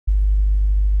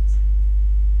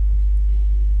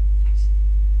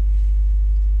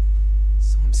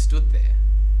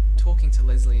to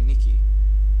Leslie and Nikki,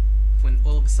 when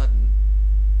all of a sudden,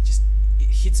 it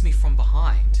hits me from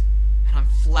behind, and I'm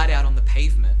flat out on the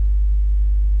pavement.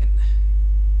 And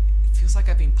it feels like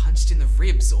I've been punched in the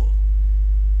ribs or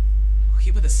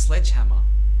hit with a sledgehammer.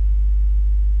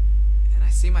 And I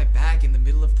see my bag in the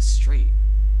middle of the street.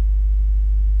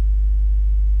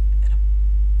 And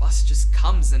a bus just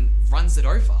comes and runs it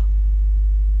over.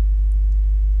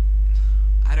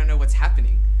 I don't know what's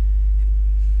happening.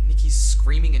 And Nikki's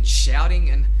screaming and shouting,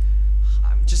 and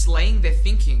I'm just laying there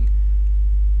thinking,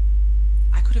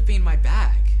 I could have been my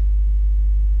bag.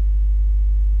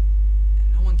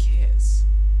 And no one cares.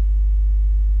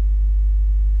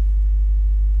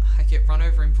 I get run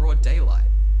over in broad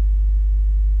daylight.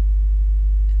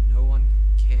 And no one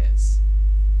cares.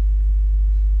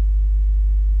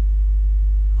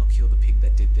 I'll kill the pig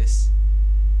that did this.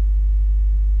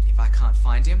 If I can't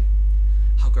find him,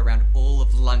 I'll go around all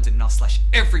of London and I'll slash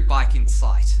every bike in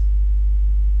sight.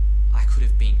 I could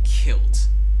have been killed.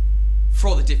 For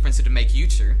all the difference it would make you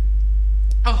two.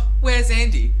 Oh, where's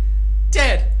Andy?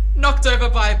 Dead. Knocked over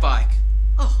by a bike.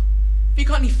 Oh, have you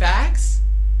got any fags?